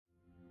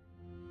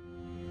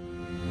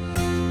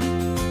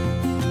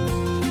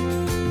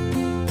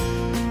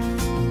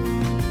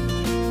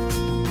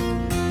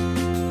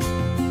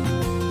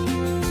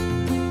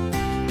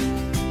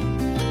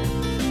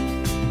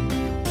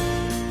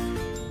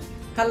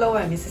Hello,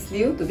 I'm Mrs.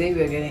 Liu. Today we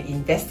are going to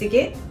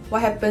investigate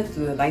what happens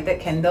to the lighted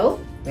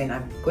candle when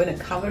I'm going to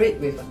cover it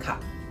with a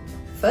cup.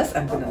 First,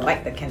 I'm going to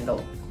light the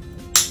candle.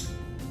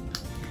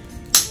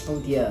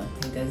 Oh dear,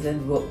 it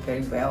doesn't work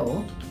very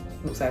well.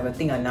 Looks like I will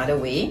think another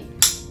way.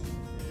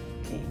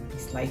 Okay,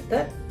 it's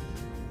lighted.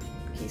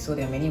 Okay, so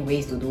there are many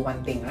ways to do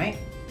one thing, right?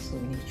 So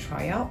we need to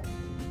try out.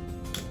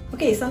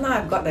 Okay, so now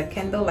I've got the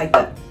candle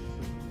lighted.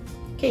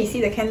 Okay, you see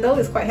the candle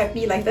is quite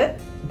happily lighted,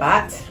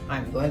 but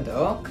I'm going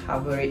to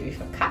cover it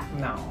with a cup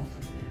now.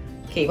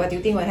 Okay, what do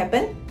you think will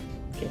happen?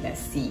 Okay, let's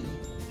see.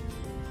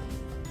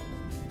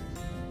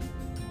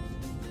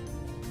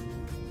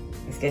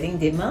 It's getting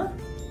dimmer,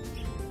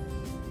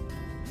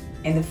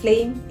 and the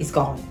flame is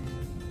gone.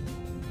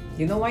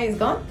 You know why it's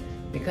gone?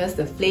 Because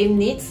the flame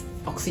needs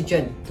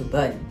oxygen to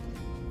burn.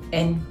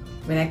 And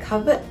when I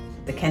covered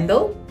the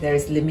candle, there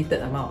is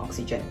limited amount of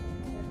oxygen.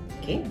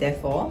 Okay,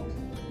 therefore,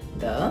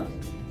 the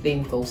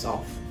flame goes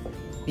off.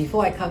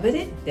 Before I covered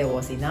it, there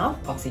was enough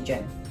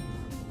oxygen.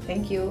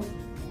 Thank you.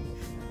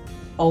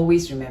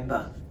 Always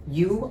remember,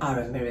 you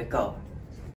are a miracle.